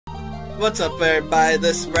What's up, everybody?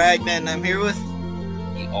 This is Ragna, and I'm here with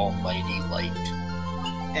the Almighty Light.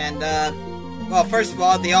 And, well, first of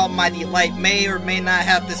all, the Almighty Light may or may not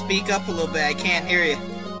have to speak up a little bit. I can't hear you.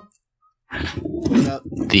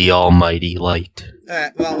 The Almighty Light.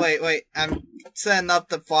 Alright, well, wait. I'm setting up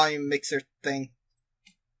the volume mixer thing.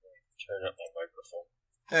 Turn up my microphone.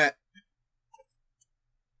 Alright.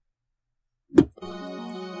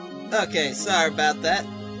 Okay, sorry about that.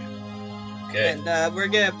 Okay. And, we're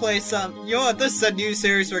gonna play some... You know what? This is a new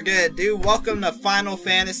series we're gonna do. Welcome to Final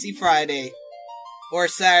Fantasy Friday. Or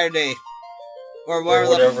Saturday. Or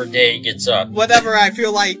whatever day it gets up. Whatever I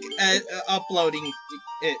feel like uploading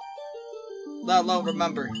it. Let alone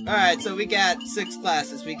remember. Alright, so we got 6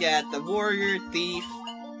 classes. We got the Warrior, Thief,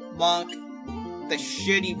 Monk, the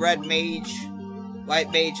shitty Red Mage,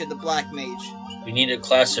 White Mage, and the Black Mage. We need a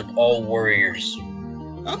class of all warriors.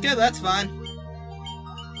 Okay, that's fine.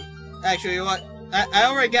 Actually, you know what? I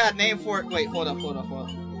already got a name for it. Wait, hold up.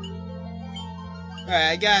 Alright,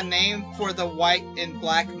 I got a name for the White and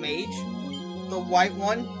Black Mage. The white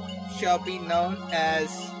one shall be known as...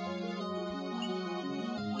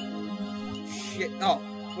 Shit. Oh,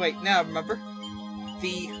 wait, now I remember.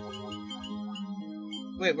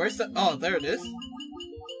 Wait, where's the... Oh, there it is.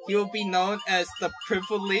 He will be known as the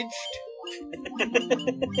Privileged.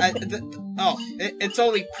 It's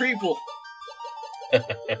only Preble.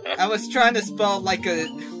 I was trying to spell like a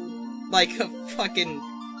fucking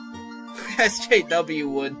SJW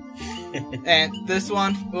would. And this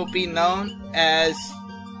one will be known as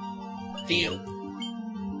the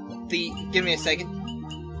give me a second.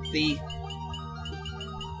 The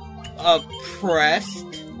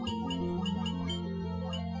Oppressed.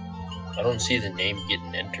 I don't see the name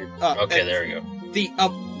getting entered. Okay, there we go.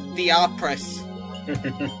 The Oppressed.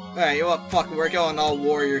 Alright, you know what? Fuck, we're going all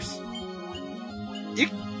warriors.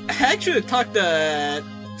 I actually talked to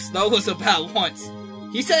Snows about once.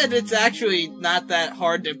 He said it's actually not that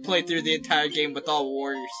hard to play through the entire game with all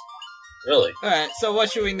warriors. Really? Alright, so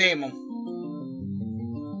what should we name him?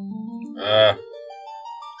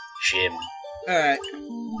 Jim. Alright.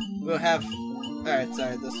 We'll have... Alright,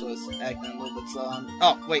 sorry, this was acting a little bit slow on...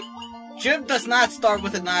 Oh, wait. Jim does not start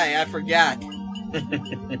with an I forgot.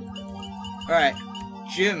 Alright.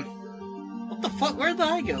 Jim. What the fuck? Where'd the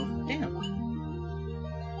I go? Damn.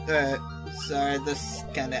 Sorry, this is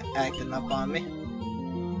kinda acting up on me.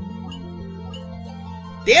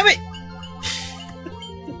 Damn it!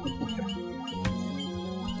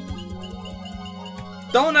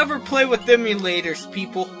 Don't ever play with emulators,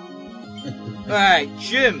 people. Alright,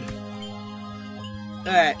 Jim.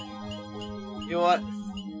 Alright. You know what?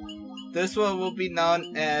 This one will be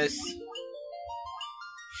known as...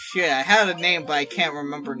 Shit, I had a name, but I can't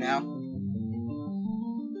remember now.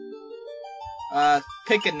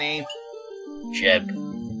 Pick a name. Jeb.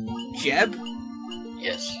 Jeb?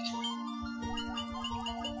 Yes.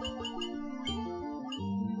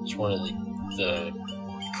 It's one of the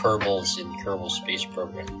Kerbals in Kerbal Space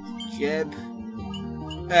Program. Jeb.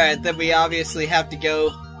 Alright, then we obviously have to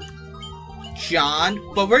go John,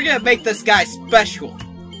 but we're gonna make this guy special.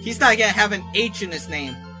 He's not gonna have an H in his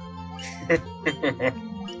name.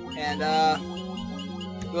 And,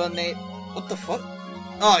 we'll name... What the fuck?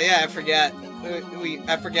 Oh, yeah, I forgot.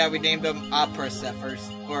 I forgot we named him Oppressed at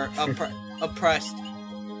first. Or, Oppressed.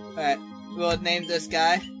 Alright, we'll name this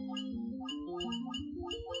guy...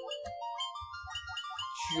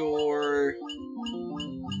 Jorgot.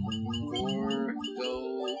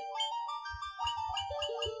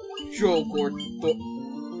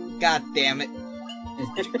 God damn it.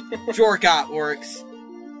 Jorgot works.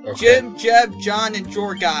 Okay. Jim, Jeb, John, and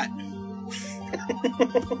Jorgot.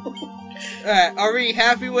 Alright, are we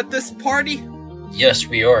happy with this party? Yes,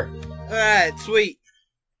 we are. Alright, sweet.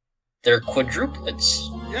 They're quadruplets.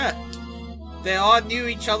 Yeah. They all knew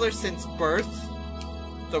each other since birth.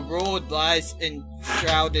 The road lies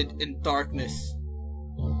enshrouded in darkness.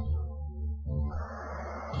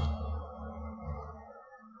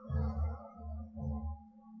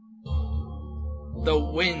 The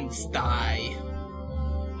winds die.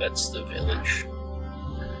 That's the village.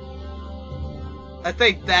 I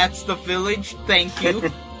think that's the village, thank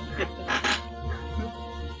you.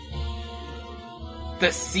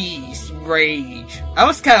 The seas rage. I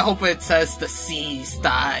was kinda hoping it says the seas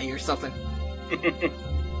die or something.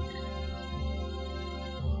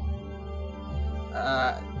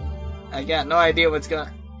 I got no idea what's going.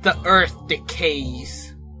 The earth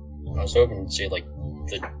decays. I was hoping to say, like,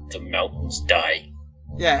 the mountains die.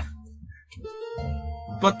 Yeah.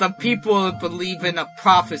 But the people believe in a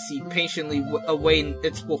prophecy, patiently awaiting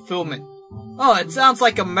its fulfillment. Oh, it sounds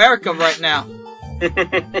like America right now.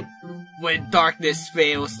 when darkness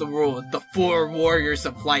fails to rule, the 4 warriors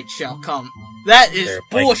of light shall come. That is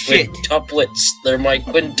bullshit. They're my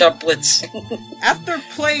quintuplets. After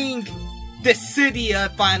playing the city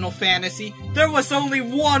of Final Fantasy, there was only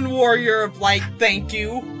 1 warrior of light, thank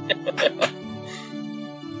you.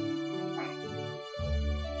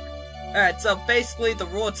 Alright, so basically the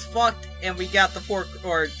world's fucked, and we got the 4,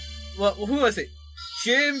 or, well, who was it?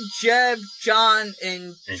 Jim, Jeb, John,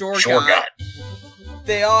 and Jorgot.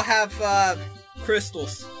 They all have,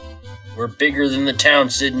 crystals. We're bigger than the town,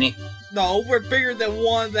 Sydney. No, we're bigger than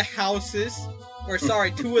one of the houses. Or,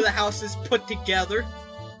 sorry, 2 of the houses put together.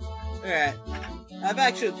 Alright. I've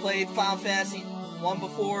actually played Final Fantasy 1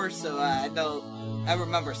 before, so I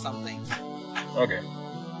remember some things. Okay.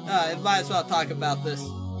 Might as well talk about this.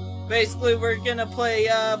 Basically, we're gonna play,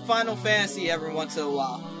 Final Fantasy every once in a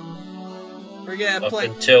while. We're gonna play...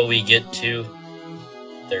 Up until we get to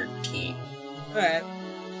 13. Alright.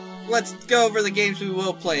 Let's go over the games we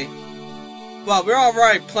will play. Well, we're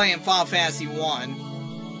already playing Final Fantasy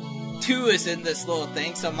 1. 2 is in this little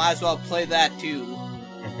thing, so might as well play that too.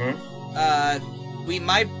 We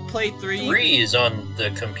might play 3. 3 is on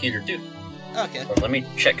the computer too. Okay. Let me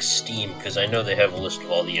check Steam, because I know they have a list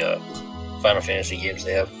of all the Final Fantasy games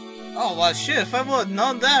they have. Oh, well, shit, if I would have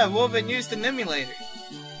known that, I would have used an emulator.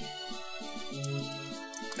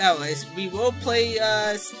 Anyways, we will play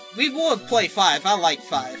 5. I like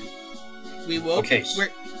 5. We will. Okay.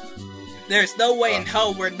 There's no way in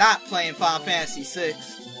hell we're not playing Final Fantasy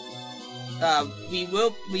 6.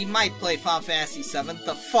 We might play Final Fantasy 7,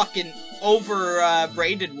 the fucking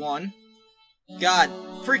overrated one. God,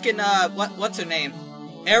 freaking, what's her name?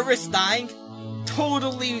 Eris dying?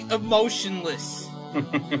 Totally emotionless.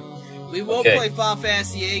 We will play Final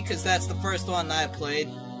Fantasy 8, because that's the first one I played.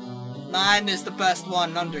 9 is the best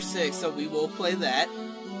one under 6, so we will play that.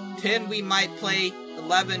 10 we might play,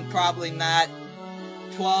 11 probably not.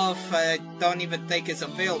 12 I don't even think is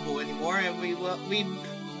available anymore, and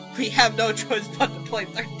we have no choice but to play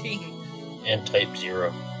 13. And Type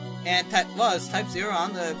 0. And is Type 0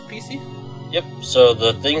 on the PC? Yep, so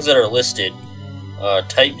the things that are listed,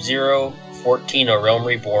 Type 0, 14 A Realm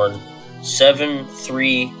Reborn, 7,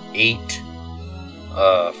 3, 8,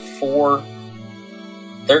 4,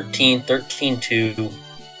 13, 13, 2,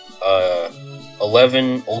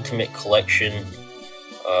 11 Ultimate Collection,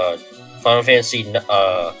 Final Fantasy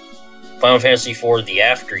 4 The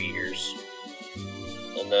After Years,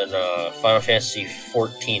 and then Final Fantasy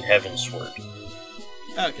 14 Heavensward.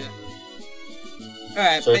 Okay.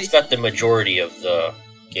 Alright, so it's got the majority of the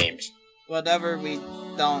games. Whatever we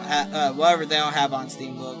don't have, whatever they don't have on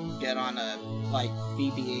Steam, we'll get on a, like,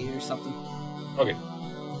 VBA or something. Okay.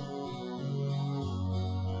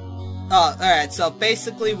 Oh, alright, so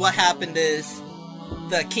basically what happened is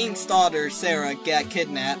the king's daughter, Sarah, got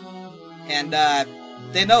kidnapped, and,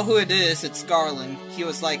 they know who it is, it's Garland. He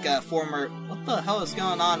was like a former... What the hell is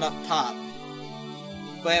going on up top?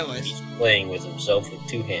 But anyways... He's playing with himself with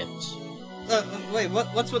 2 hands. Wait,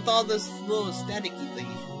 what's with all this little staticky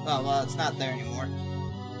thingy? Oh, well, it's not there anymore.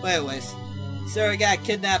 But anyways, Sarah got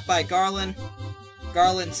kidnapped by Garland.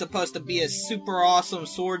 Garland's supposed to be a super awesome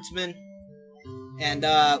swordsman. And,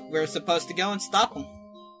 we're supposed to go and stop him.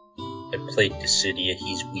 I played Dissidia,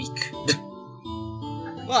 he's weak.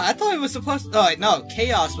 Well, I thought he was supposed to... Oh, wait, no,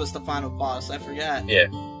 Chaos was the final boss, I forgot. Yeah.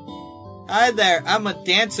 Hi there, I'm a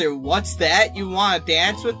dancer. What's that? You wanna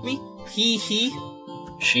dance with me? Hee hee.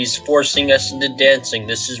 She's forcing us into dancing,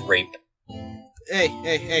 this is rape. Hey,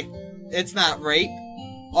 it's not rape.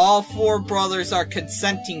 All 4 brothers are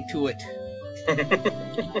consenting to it.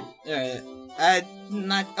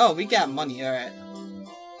 Oh, we got money, alright.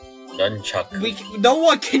 Nunchuck. No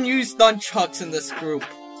one can use nunchucks in this group.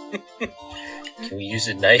 Can we use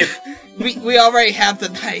a knife? we already have the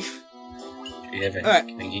knife.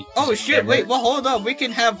 Alright. Oh shit, wait, well hold up, we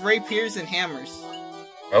can have rapiers and hammers.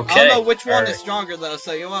 Okay. I don't know which one is stronger though,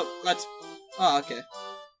 so you know what, let's... Oh, okay.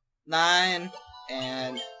 9,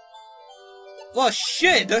 and... Well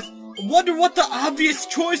shit, I wonder what the obvious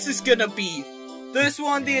choice is gonna be. This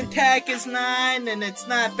one, the attack is 9, and it's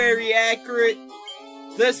not very accurate.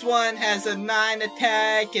 This one has a 9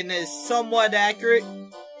 attack, and is somewhat accurate.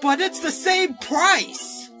 But it's the same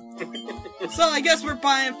price! So I guess we're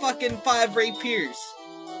buying fucking 5 rapiers.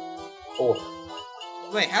 4.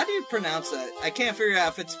 Wait, how do you pronounce that? I can't figure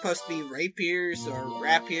out if it's supposed to be rapiers or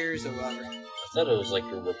rapiers or whatever. I thought it was like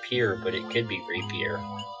a rapier, but it could be rapier.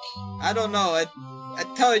 I don't know. I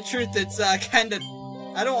tell you the truth, it's kind of...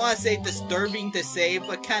 I don't want to say disturbing to say,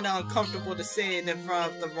 but kind of uncomfortable to say it in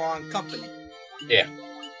front of the wrong company. Yeah.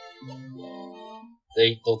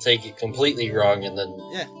 They'll take it completely wrong and then...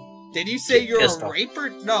 Yeah. Did you say you're pissed a off. raper?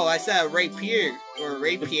 No, I said a rapier or a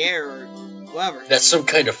rapier or whatever. That's some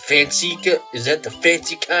kind of fancy. Is that the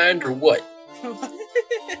fancy kind or what?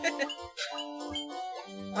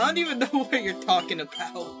 I don't even know what you're talking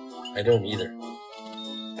about. I don't either.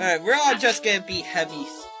 Alright, we're all just gonna be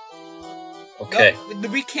heavies. Okay. No,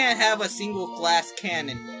 we can't have a single glass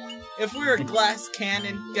cannon. If we're a glass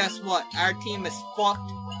cannon, guess what? Our team is fucked.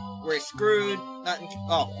 We're screwed. Nothing.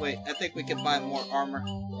 Oh, wait. I think we can buy more armor.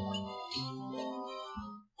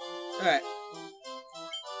 Alright.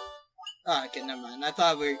 Oh, okay, never mind. I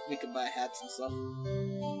thought we could buy hats and stuff.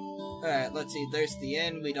 Alright, let's see. There's the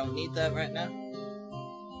inn. We don't need that right now.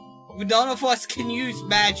 None of us can use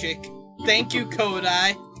magic. Thank you,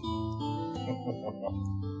 Kodai.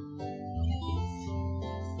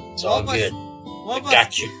 It's all good. I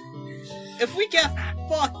got you. If we get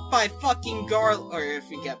fucked by fucking Garland, or if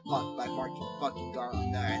we get fucked by fucking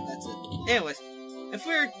Garland, alright, that's it. Anyways,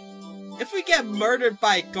 if we get murdered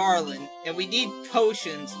by Garland and we need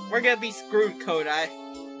potions, we're gonna be screwed, Kodai.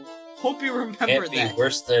 Hope you remember that. Can't be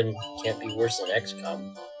worse than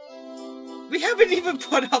XCOM. We haven't even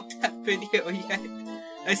put up that video yet.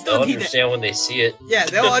 I still They'll need understand when they see it. Yeah,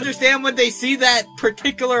 they'll understand when they see that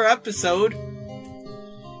particular episode.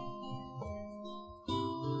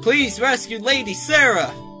 Please rescue Lady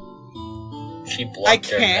Sarah. She blocked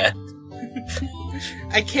her path.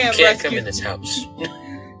 I can't You can't rescue. come in this house.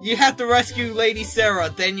 You have to rescue Lady Sarah,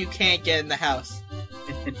 then you can't get in the house.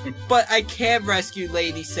 But I can rescue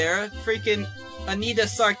Lady Sarah. Freaking Anita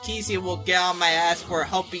Sarkeesian will get on my ass for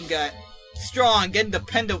helping a strong,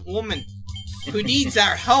 independent woman who needs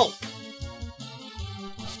our help.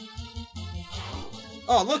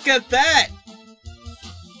 Oh, look at that!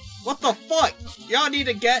 What the fuck? Y'all need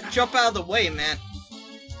to jump out of the way, man.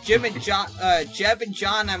 Jeb and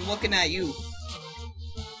John, I'm looking at you.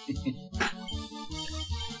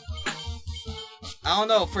 I don't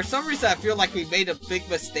know, for some reason I feel like we made a big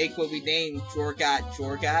mistake when we named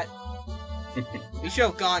Jorgot. We should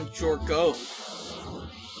have gone Jorgot.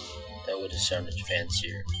 That would have sounded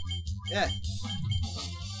fancier. Yeah.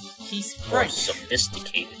 He's More French.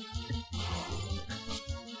 sophisticated.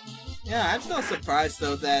 Yeah, I'm still surprised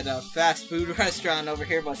though that a fast food restaurant over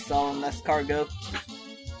here was selling less cargo.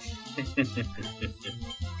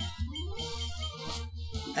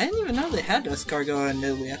 I didn't even know they had this cargo in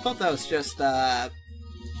Italy. I thought that was just,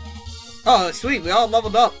 Oh, sweet, we all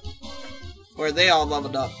leveled up. Or they all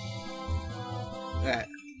leveled up. Alright.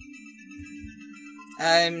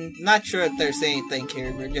 I'm not sure if there's anything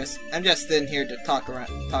here. I'm just in here to talk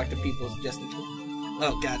to people just in case.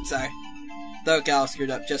 Oh god, sorry. Thought I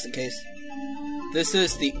screwed up just in case. This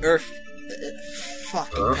is the Earth...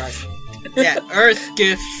 fucking Christ. Yeah, Earth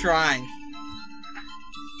Gift Shrine.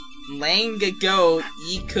 Long ago,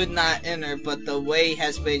 ye could not enter, but the way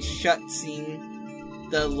has been shut, seeing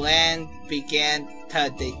the land began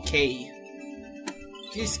to decay.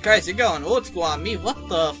 Jesus Christ, you're going old school on me. What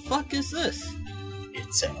the fuck is this?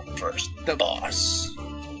 It's our first boss.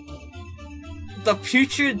 The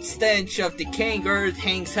putrid stench of decaying earth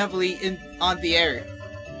hangs heavily on the air.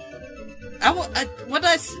 When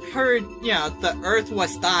I heard, you know, the earth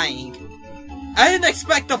was dying, I didn't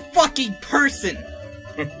expect a fucking person.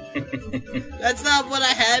 That's not what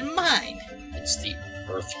I had in mind. It's the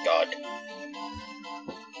Earth God.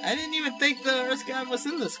 I didn't even think the Earth God was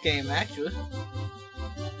in this game, actually.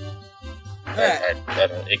 Alright.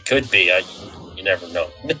 It could be. You never know.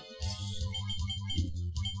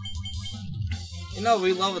 You know,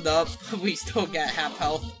 we leveled up. We still got half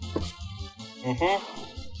health.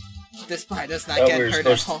 Despite us not getting hurt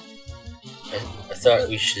at all. I thought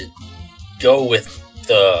we should go with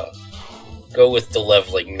the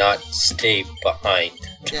leveling, not stay behind.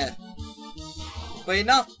 Yeah. But you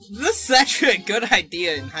know, this is actually a good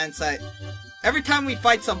idea in hindsight. Every time we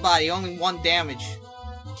fight somebody, only 1 damage.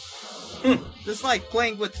 Just like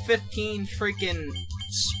playing with 15 freaking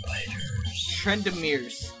spiders.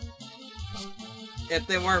 Trendemirs. If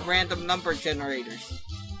they weren't random number generators.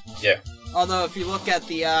 Yeah. Although if you look at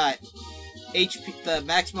the HP, the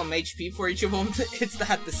maximum HP for each of them, it's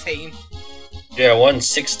not the same. Yeah, one's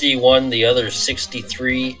 61, the other's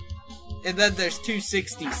 63. And then there's 2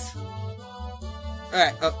 60s.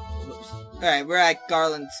 Alright, whoops. Alright, we're at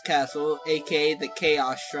Garland's Castle, aka the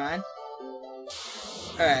Chaos Shrine.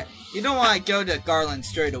 Alright, you don't want to go to Garland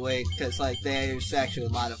straight away, because, like, there's actually a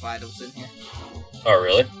lot of items in here. Oh,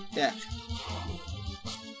 really? Yeah.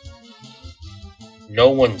 No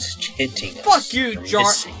one's hitting us. Fuck you,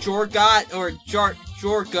 Jorgot, or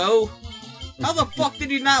Jorgo. How the fuck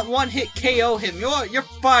did you not one-hit KO him? You're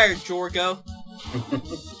fired, Jorgo.